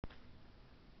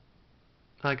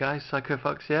Hi guys,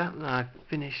 Fox here. I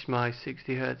finished my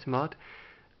 60Hz mod,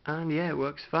 and yeah, it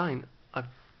works fine. I've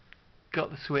got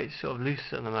the switch sort of loose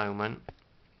at the moment.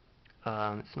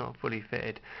 It's not fully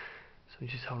fitted, so I'm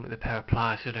just holding it with a pair of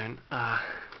pliers so I don't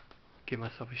give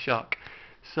myself a shock.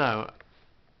 So,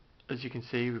 as you can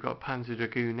see, we've got Panzer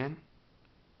Dragoon in.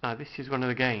 This is one of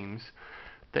the games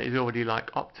that is already like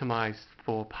optimized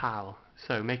for PAL.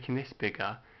 So, making this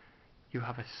bigger, you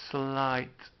have a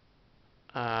slight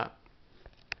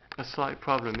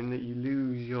problem in that you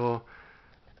lose your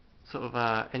sort of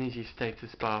energy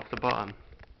status bar off the bottom.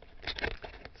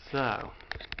 So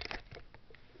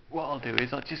what I'll do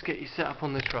is I'll just get you set up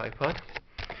on the tripod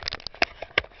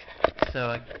so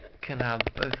I can have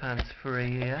both hands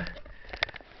free here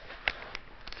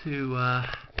to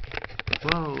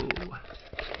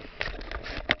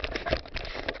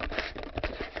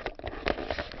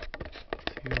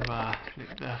flick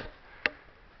the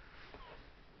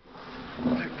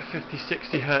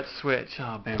 50-60 Hz switch.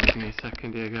 Bear with me a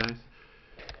second here guys.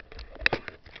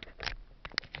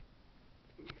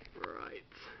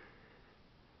 Right.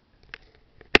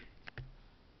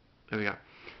 There we go.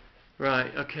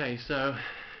 Right, okay, so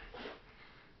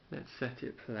let's set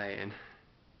it playing.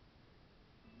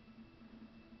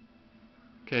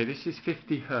 Okay, this is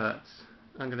 50 Hz.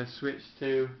 I'm going to switch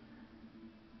to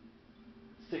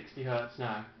 60 Hz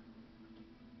now.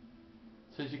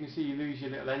 So as you can see, you lose your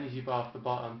little energy bar off the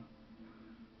bottom.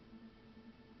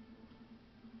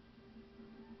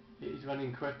 It is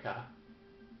running quicker,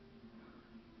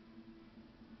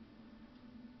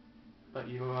 but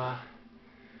you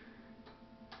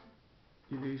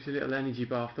lose your little energy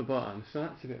bar off the bottom. So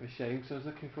that's a bit of a shame. So I was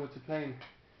looking forward to playing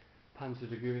Panzer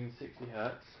Dragoon 60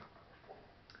 Hz.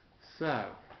 So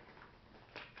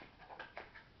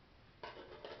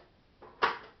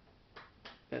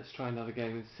let's try another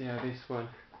game and see how this one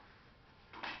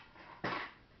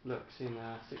looks in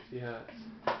 60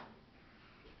 Hz.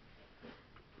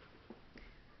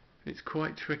 It's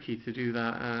quite tricky to do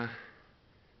that,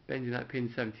 bending that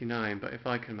pin 79, but if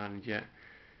I can manage it,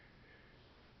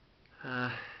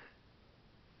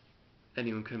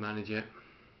 anyone can manage it.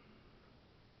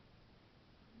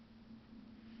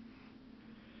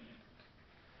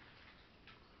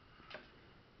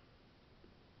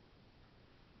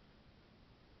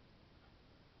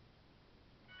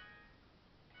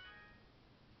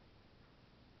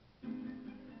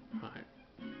 Right,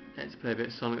 let's play a bit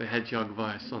of Sonic the Hedgehog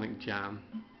via Sonic Jam.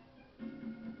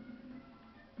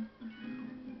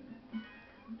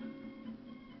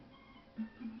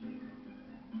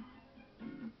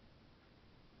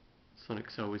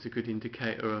 Sonic's always a good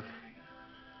indicator of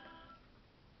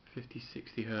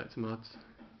 50-60 Hz mods.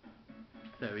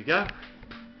 There we go,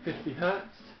 50 Hz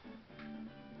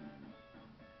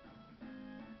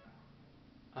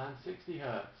and 60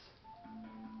 Hz.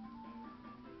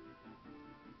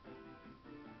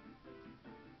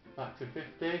 Back to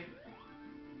 50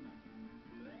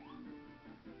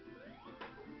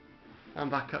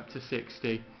 and back up to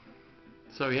 60.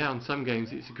 So yeah, on some games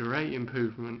it's a great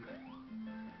improvement.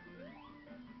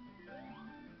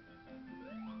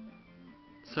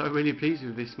 So I'm really pleased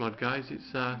with this mod guys.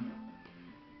 It's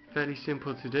fairly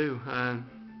simple to do and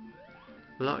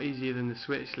a lot easier than the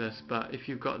switchless, but if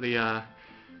you've got the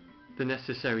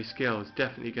necessary skills,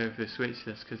 definitely go for the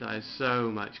switchless because that is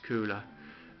so much cooler.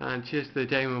 And cheers to the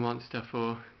Demo Monster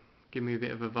for giving me a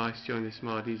bit of advice during this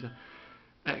mod. He's an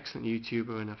excellent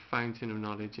YouTuber and a fountain of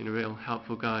knowledge and a real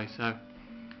helpful guy, so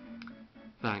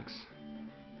thanks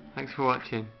for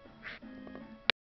watching.